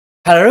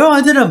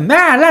Hello to the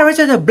man, let's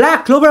return to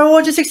Black Clover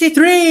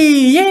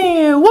 163!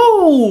 Yeah,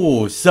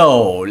 woo!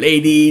 So,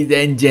 ladies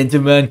and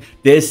gentlemen,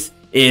 this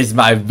is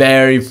my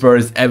very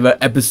first ever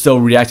episode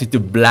reacting to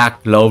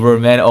Black Clover,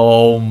 man.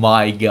 Oh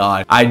my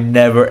god. I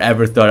never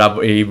ever thought I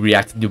would be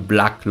reacting to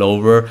Black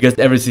Clover because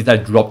ever since I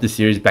dropped the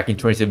series back in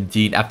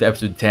 2017 after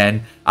episode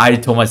 10, I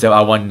told myself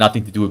I want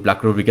nothing to do with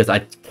Black Clover because I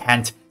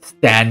can't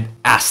stand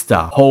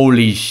Asta.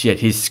 Holy shit,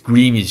 his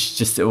scream is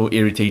just so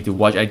irritating to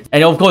watch.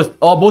 And of course,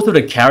 most of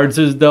the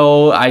characters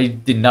though, I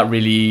did not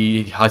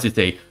really, how to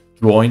say,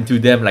 draw into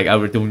them. Like, I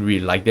don't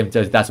really like them.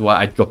 So that's why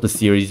I dropped the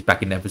series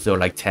back in episode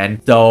like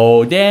 10.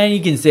 So then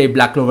you can say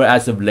Black Clover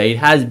as of late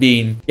has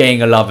been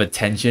getting a lot of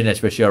attention,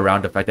 especially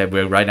around the fact that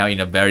we're right now in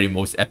a very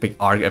most epic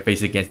arc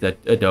faced against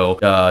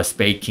the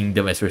Spade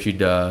Kingdom, especially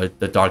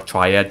the Dark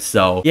Triad.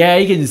 So yeah,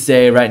 you can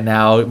say right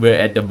now we're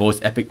at the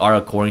most epic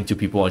arc according to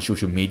people on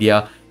social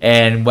media.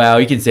 And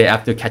well, you can say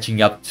after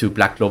catching up to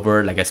Black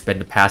Clover, like I spent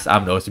the past, I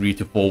don't know, 3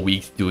 to 4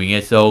 weeks doing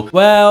it. So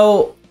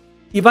well,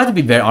 if I have to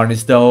be very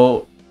honest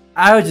though,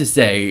 I would just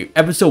say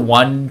episode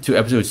 1 to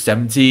episode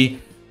 70,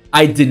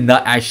 I did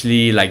not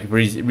actually like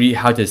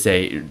how to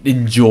say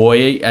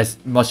enjoy as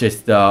much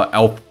as the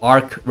Elf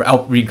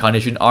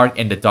reincarnation arc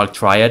and the Dark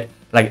Triad.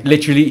 Like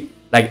literally,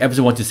 like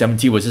episode 1 to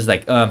 70 was just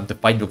like the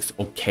fight looks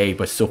okay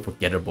but so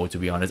forgettable, to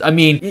be honest. I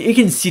mean, you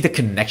can see the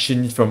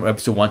connections from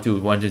episode 1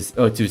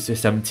 to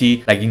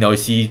 70, like, you know,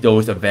 see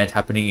those events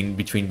happening in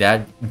between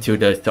that until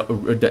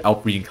the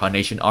Elf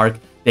reincarnation arc.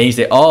 Then you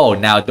say, oh,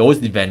 now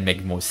those events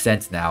make more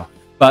sense now.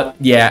 But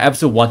yeah,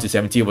 episode 1 to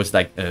 70 was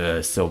like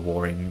so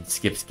boring.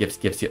 Skip.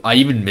 I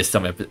even missed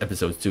some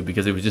episodes too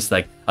because it was just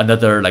like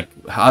another, like,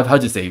 how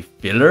to say,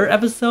 filler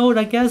episode,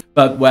 I guess.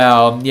 But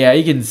well, yeah,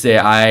 you can say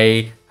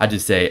I had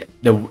to say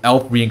the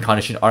Elf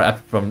reincarnation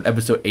arc from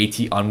episode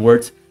 80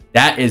 onwards.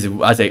 That is,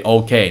 I say,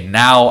 okay,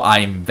 now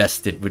I'm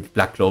invested with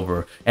Black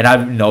Clover, and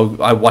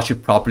I watched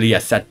it properly. I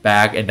sat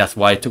back, and that's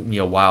why it took me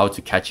a while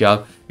to catch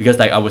up because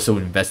like I was so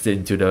invested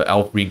into the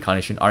Elf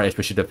reincarnation arc,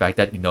 especially the fact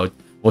that, you know,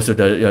 most of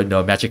the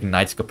Magic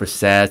Knights got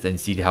processed and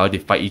see how they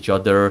fight each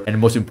other, and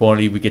most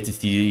importantly, we get to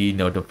see, you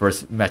know, the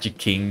first Magic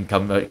King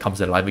comes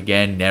alive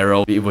again.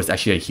 Nero, it was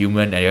actually a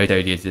human, and I tell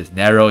you this,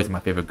 Nero is my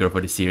favorite girl for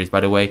the series,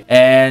 by the way.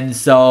 And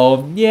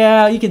so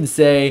yeah, you can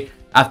say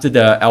after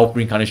the Elf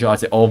reincarnation, I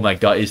said, oh my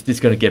god, is this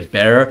gonna get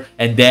better?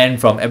 And then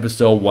from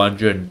episode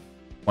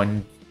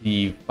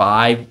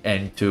 125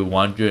 and to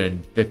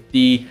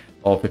 150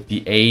 or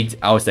 58,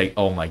 I was like,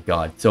 oh my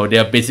god. So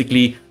they're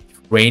basically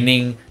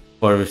training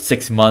for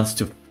 6 months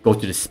to go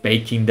to the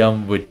Spade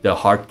Kingdom with the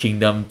Heart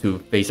Kingdom to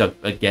face up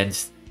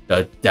against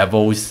the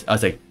devils. I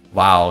was like,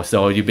 wow.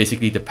 So you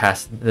basically the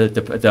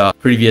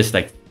previous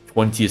like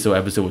 20 or so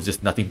episodes was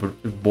just nothing but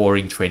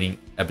boring training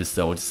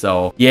episodes.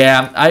 So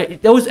yeah,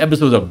 those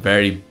episodes are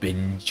very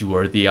binge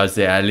worthy. I would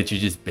say I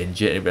literally just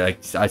binge it. Like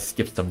I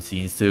skipped some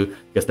scenes too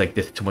because like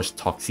there's too much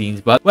talk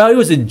scenes. But well, it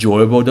was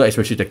enjoyable though,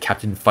 especially the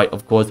captain fight,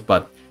 of course.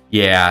 But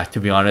yeah, to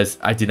be honest,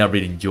 I did not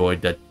really enjoy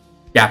the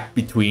gap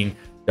between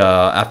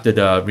after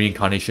the Elf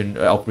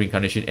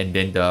reincarnation and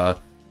then the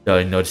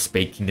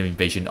Spade Kingdom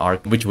invasion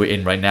arc, which we're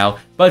in right now.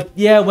 But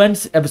yeah,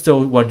 once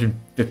episode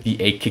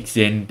 158 kicks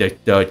in, the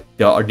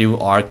new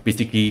arc,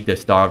 basically the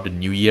start of the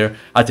new year,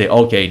 I'd say,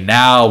 okay,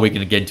 now we're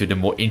gonna get into the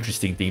more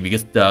interesting thing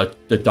because the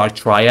Dark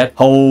Triad,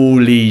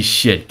 holy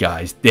shit,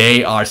 guys,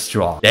 they are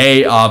strong.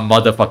 They are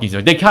motherfucking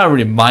strong. They kind of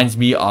reminds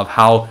me of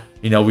how,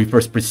 you know, we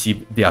first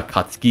perceived the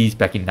Akatsukis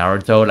back in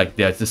Naruto. Like,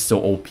 they're just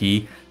so OP.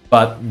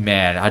 But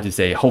man, I have to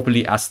say,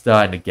 hopefully Asta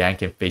and the gang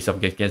can face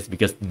up against,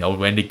 because, you know,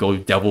 when they go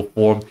devil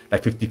form,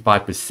 like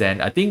 55%,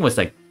 I think it was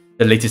like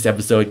the latest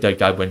episode, that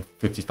guy went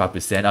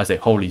 55%. I was like,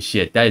 holy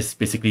shit, that is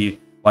basically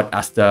what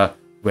Asta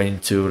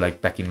went to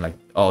like back in like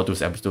all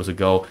those episodes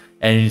ago.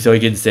 And so you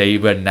can say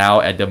we're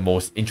now at the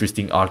most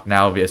interesting arc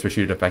now,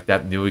 especially the fact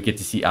that, you know, we get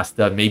to see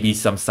Asta, maybe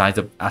some signs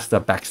of Asta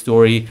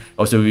backstory.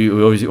 Also, we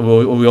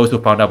also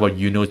found out about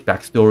Yuno's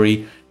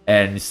backstory.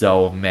 And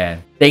so,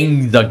 man,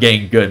 things are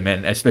getting good,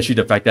 man. Especially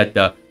the fact that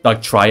the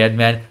Dark Triad,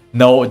 man.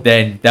 No,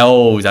 then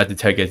those are the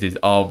targets is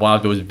one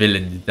of those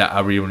villains that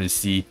I really want to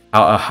see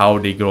how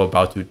they go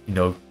about to, you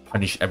know,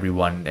 punish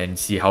everyone and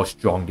see how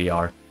strong they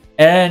are.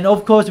 And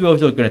of course, we're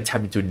also gonna tap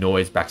into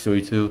Noah's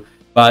backstory too.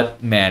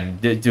 But man,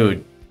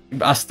 dude,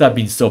 Asta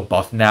being so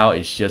buff now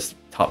is just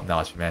top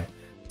notch, man.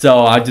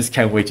 So I just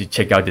can't wait to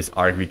check out this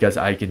arc, because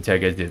I can tell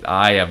you guys this,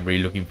 I am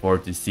really looking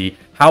forward to see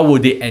how will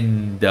they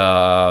end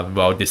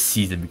well, this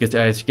season, because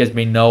as you guys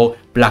may know,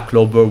 Black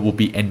Clover will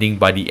be ending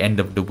by the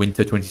end of the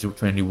winter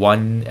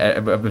 2021,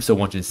 episode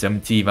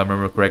 170 if I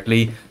remember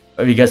correctly.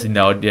 Because, you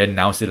know, they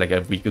announced it like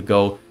a week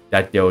ago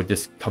that they'll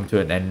just come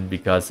to an end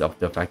because of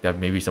the fact that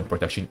maybe some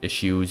production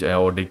issues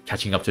or they're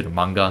catching up to the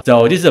manga.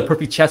 So this is a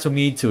perfect chance for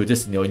me to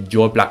just, you know,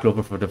 enjoy Black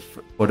Clover for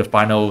the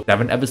final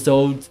 7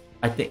 episodes.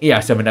 I think, yeah,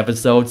 7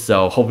 episodes.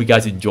 So hope you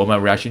guys enjoy my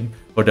reaction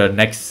for the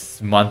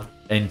next month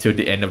until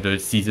the end of the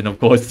season, of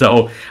course.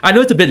 So I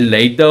know it's a bit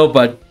late though,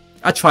 but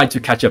I tried to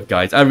catch up,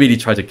 guys. I really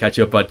tried to catch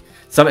up, but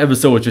some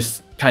episodes were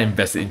just kind of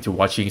invested into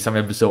watching. Some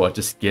episodes I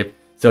just skipped.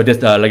 So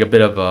there's like a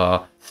bit of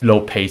a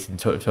slow pace in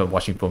terms of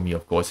watching for me,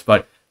 of course.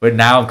 But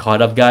now I'm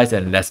caught up, guys,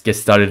 and let's get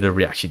started the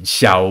reaction,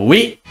 shall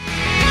we?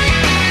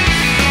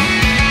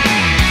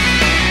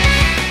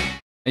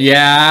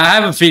 Yeah, I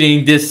have a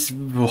feeling this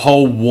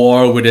whole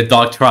war with the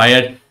Dark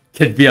Triad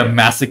could be a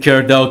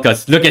massacre though,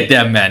 because look at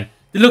them, man.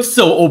 They look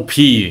so OP.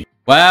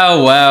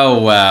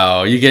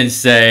 Well. You can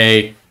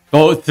say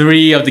both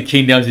 3 of the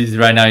kingdoms is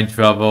right now in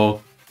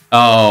trouble.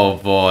 Oh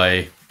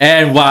boy.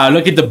 And wow,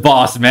 look at the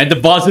boss, man. The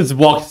boss just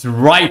walks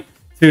right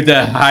to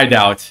the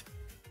hideout.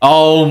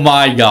 Oh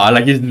my god,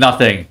 like it's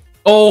nothing.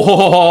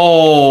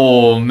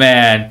 Oh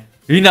man.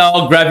 You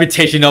know,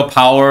 gravitational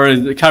power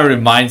kind of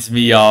reminds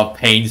me of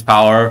Pain's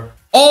power.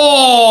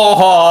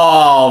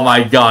 Oh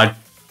my god.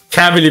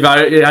 Can't believe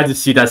I had to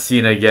see that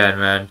scene again,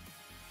 man.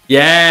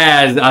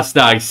 Yes,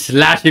 Astag.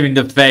 Slash him in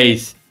the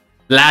face.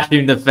 Slash him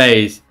in the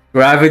face.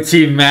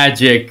 Gravity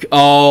magic.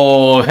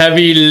 Oh,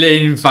 heavy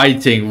lane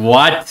fighting.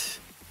 What?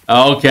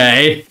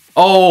 Okay.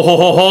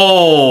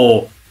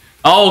 Oh,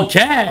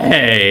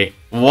 okay.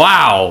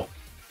 Wow.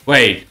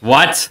 Wait,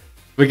 what?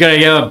 We're gonna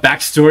get a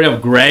backstory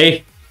of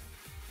Gray?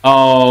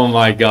 Oh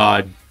my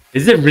god.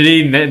 Is it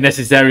really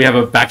necessary to have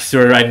a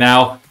backstory right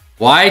now?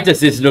 Why does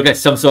this look like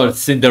some sort of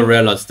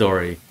Cinderella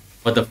story?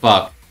 What the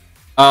fuck?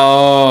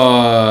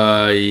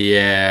 Oh,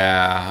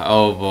 yeah.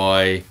 Oh,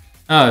 boy.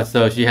 Oh,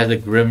 so she has a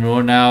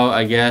Grimoire now,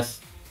 I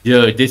guess.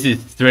 Dude, this is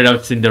straight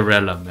up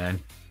Cinderella, man.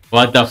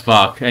 What the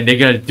fuck? And they're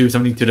gonna do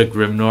something to the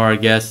Grimoire, I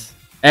guess.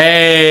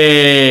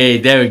 Hey,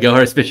 there we go.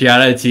 Her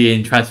speciality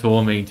in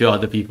transforming to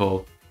other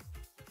people.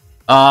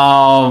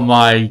 Oh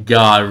my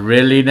god,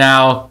 really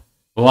now?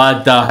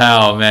 What the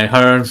hell, man?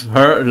 Her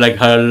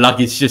luck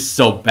is just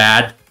so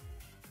bad.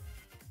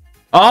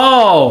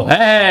 Oh,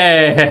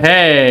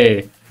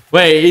 hey.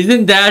 Wait,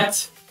 isn't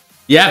that...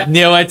 Yep,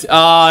 knew it.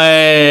 Oh,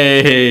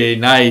 hey,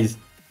 nice.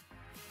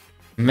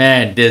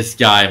 Man, this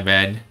guy,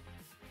 man.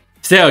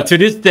 Still, to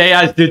this day,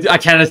 I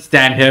cannot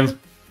stand him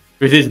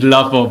with his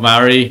love for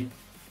Mari.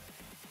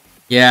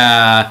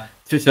 Yeah,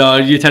 so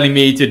you're telling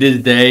me to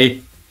this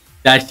day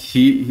that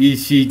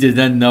she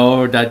doesn't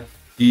know that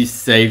she's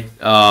safe?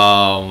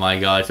 Oh my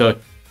god. So,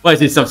 what is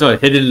this, some sort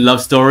of hidden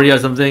love story or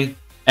something?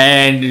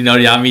 And, you know,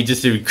 Yami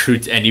just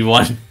recruits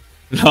anyone.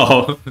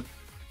 No.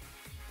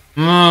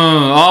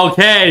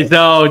 Okay,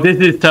 so this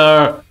is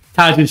her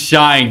time to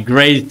shine.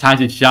 Gray's time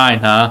to shine,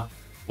 huh?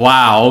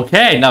 Wow,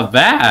 okay, not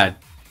bad.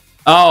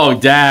 Oh,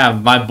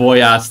 damn, my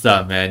boy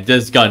Asta, man,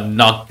 just got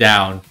knocked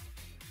down.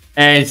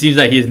 And it seems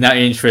like he's not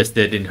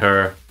interested in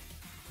her.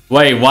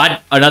 Wait,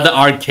 what? Another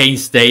arcane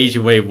stage?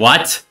 Wait,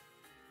 what?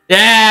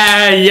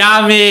 Yeah,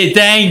 Yami,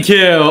 thank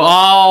you.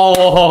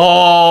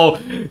 Oh,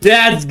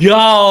 let's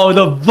go.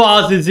 The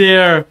boss is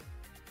here.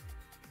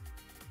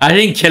 I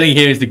think killing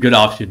him is the good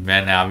option,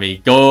 man,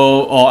 Yami.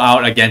 Go all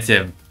out against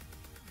him.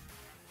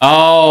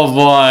 Oh,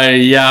 boy,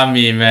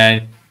 Yami,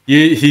 man.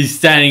 He's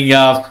standing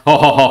up.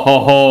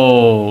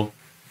 Ho.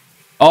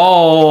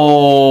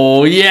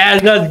 Oh,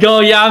 yes, let's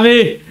go,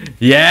 Yami.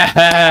 Yes.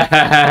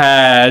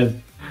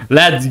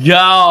 Let's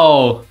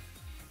go.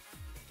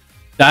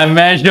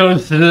 Dimensional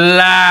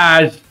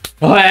slash.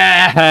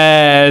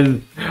 Yes.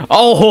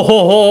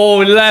 Oh,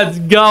 let's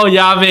go,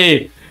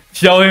 Yami.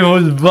 Show him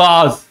who's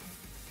boss.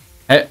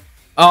 Hey,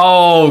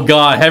 oh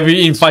god,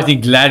 heavy infighting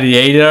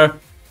gladiator.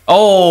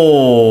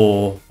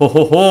 Oh,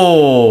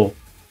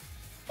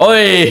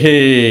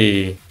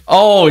 Oi.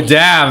 Oh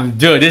damn,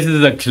 dude, this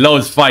is a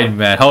close fight,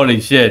 man.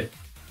 Holy shit.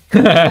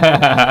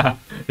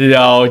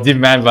 Yo,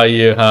 demand by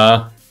you,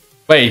 huh?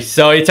 Wait,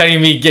 so you're telling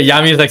me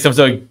Yami is like some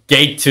sort of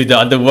gate to the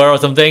underworld or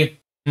something?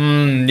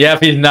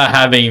 Yep, he's not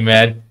having,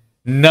 man.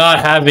 Not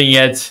having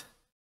it.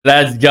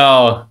 Let's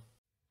go.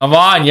 Come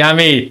on,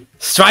 Yami.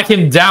 Strike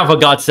him down, for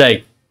God's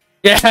sake.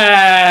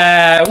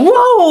 Yeah!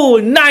 Whoa!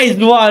 Nice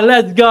one!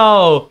 Let's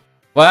go!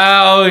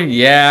 Well,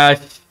 yeah.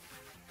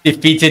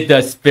 Defeated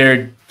the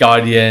Spirit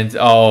Guardians.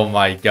 Oh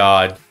my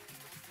god.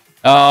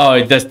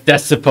 Oh,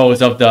 that's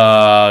supposed of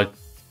the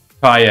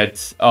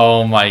Triads.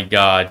 Oh my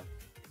god.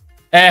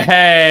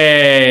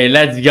 Hey,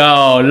 let's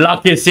go.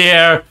 Luck is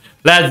here.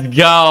 Let's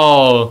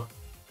go.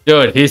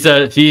 Dude, he's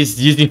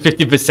using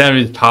 50% of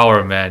his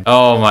power, man.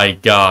 Oh my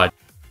god.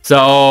 So,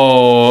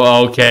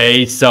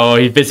 okay. So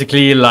he's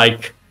basically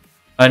like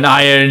an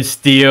iron,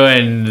 steel,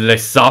 and like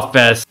soft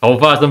as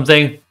Tofa or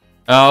something.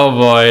 Oh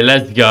boy,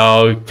 let's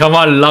go. Come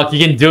on, Luck. You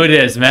can do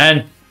this,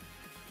 man.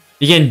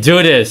 You can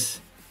do this.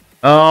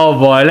 Oh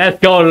boy, let's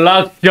go,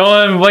 Luck.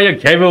 Show him what you're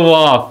capable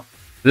of.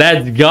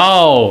 Let's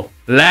go.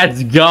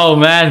 Let's go,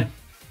 man.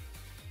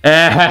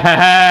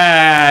 Yes.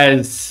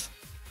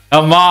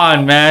 Come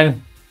on,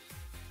 man.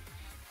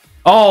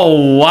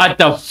 Oh, what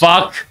the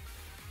fuck?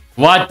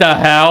 What the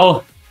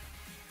hell?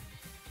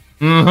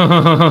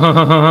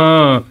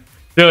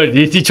 Dude,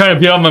 is he trying to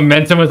build up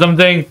momentum or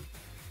something?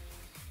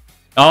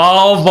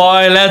 Oh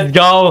boy, let's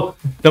go.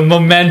 The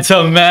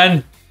momentum,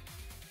 man.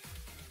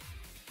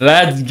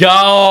 Let's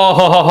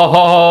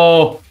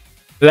go.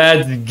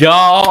 Let's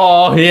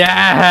go.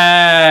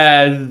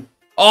 Yes.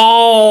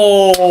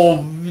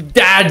 Oh,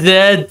 that's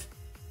it.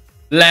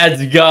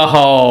 Let's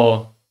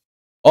go.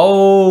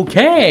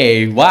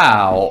 Okay,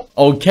 wow.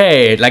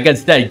 Okay, like I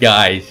said,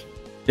 guys,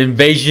 the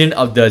Invasion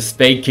of the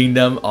Spade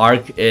Kingdom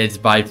arc is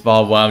by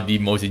far one of the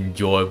most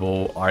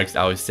enjoyable arcs,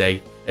 I would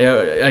say.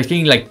 I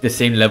think like the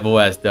same level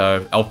as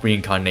the Elf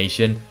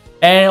Reincarnation.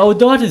 And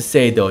although I have to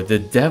say though, the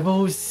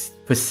devils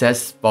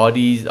possess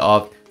bodies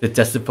of the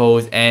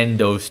Decibels and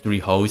those three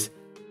hosts,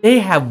 they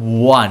have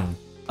one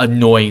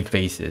annoying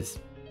faces.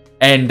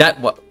 And that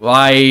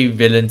why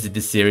villains in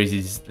this series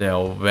is, you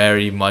know,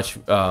 very much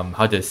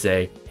how to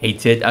say,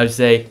 hated, I would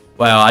say.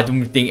 Well, I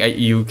don't think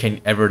you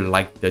can ever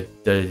like the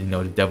you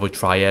know, the Devil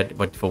Triad,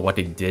 but for what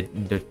they did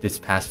in this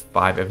past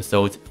 5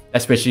 episodes,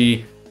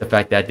 especially the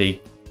fact that they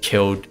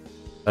killed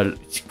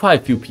quite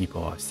a few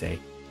people, I'd say.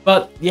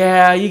 But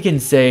yeah, you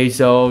can say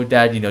so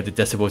that, you know, the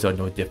Decibels are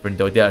no different,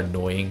 though they're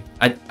annoying.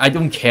 I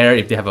don't care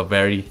if they have a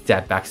very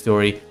sad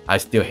backstory. I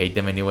still hate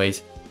them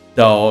anyways.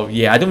 So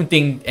yeah, I don't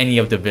think any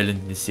of the villains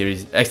in this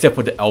series, except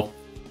for the Elf,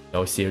 you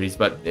know, series,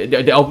 but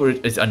the Elf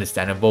is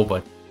understandable.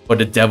 But for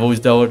the devils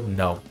though,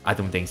 no, I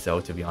don't think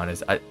so. To be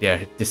honest,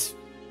 they're just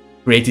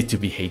created to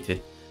be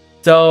hated.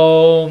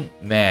 So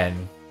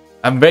man,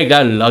 I'm very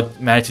glad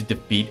Luck managed to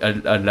defeat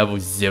a level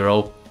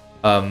 0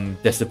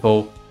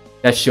 Decibel.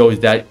 That shows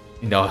that,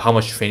 you know, how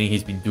much training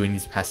he's been doing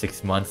these past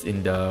 6 months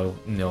in the,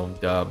 you know,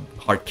 the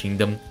Heart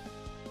Kingdom.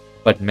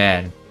 But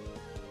man,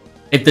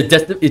 if the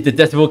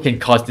Decibel can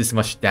cause this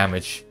much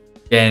damage,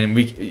 then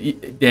we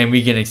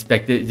can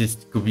expect it. This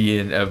could be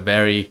in a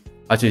very,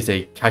 how should I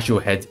say,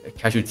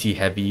 casualty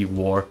heavy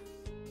war.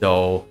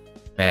 So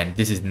man,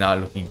 this is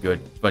not looking good.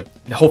 But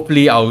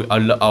hopefully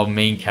our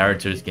main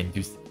characters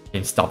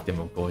can stop them,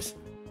 of course.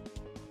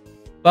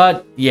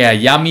 But yeah,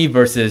 Yami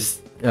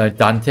versus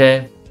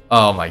Dante.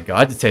 Oh my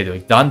god, to say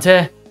like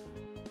Dante.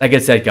 Like I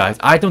said, guys,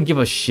 I don't give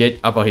a shit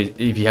about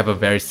if you have a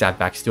very sad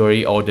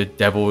backstory or the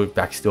devil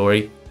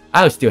backstory.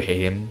 I would still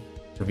hate him,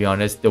 to be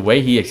honest. The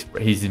way he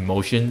expresses his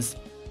emotions,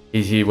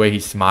 the way he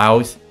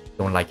smiles,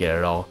 don't like it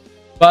at all.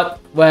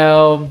 But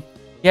well,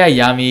 yeah,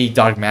 Yami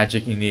Dark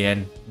Magic in the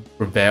end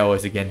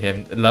prevails against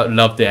him.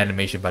 Love the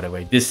animation, by the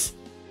way. This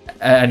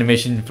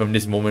animation from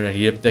this moment right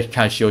here, that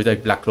kind of shows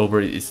that Black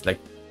Clover is like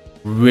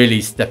really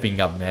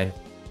stepping up, man.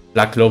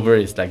 Black Clover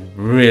is like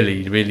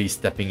really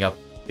stepping up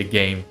the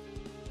game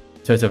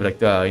in terms of like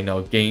the, you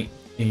know, game,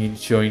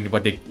 showing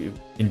what they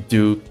can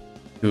do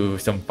to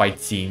some fight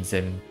scenes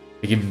and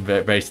make him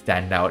very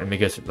stand out and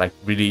make us like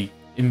really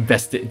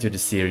invested into the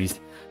series.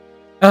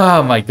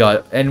 Oh my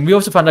god. And we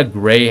also found out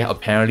Gray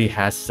apparently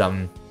has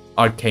some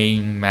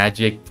arcane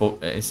magic for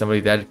somebody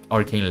that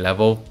arcane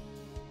level.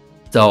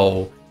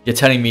 So you're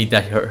telling me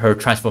that her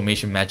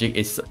transformation magic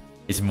is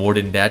more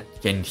than that,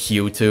 can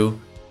heal too.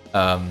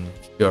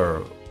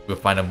 Sure, we'll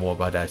find out more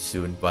about that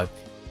soon. But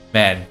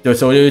man,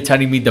 so you're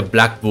telling me the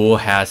Black Bull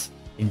has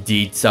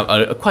indeed some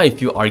quite a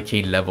few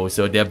arcane levels,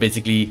 so they're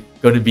basically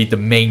going to be the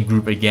main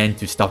group again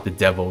to stop the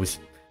devils.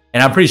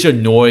 And I'm pretty sure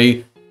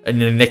Noi in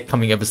the next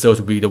coming episodes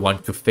will be the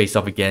one to face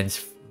off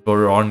against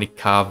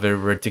Vertica,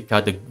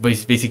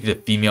 basically the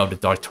female of the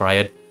Dark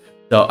Triad.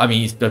 So I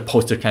mean, the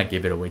poster kind of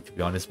gave it away, to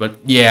be honest. But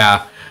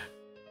yeah,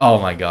 oh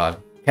my god,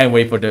 can't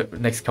wait for the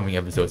next coming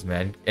episodes,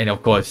 man. And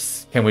of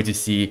course, can't wait to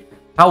see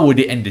how would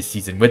they end the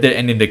season. Whether they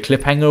end in the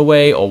cliffhanger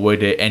way or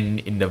would they end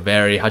in the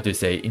very, how to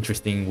say,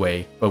 interesting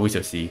way. But we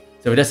shall see.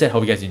 So with that said,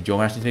 hope you guys enjoy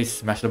my reaction today.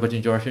 Smash the button,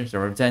 enjoy reaction,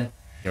 10.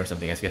 You know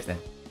something else, guys then.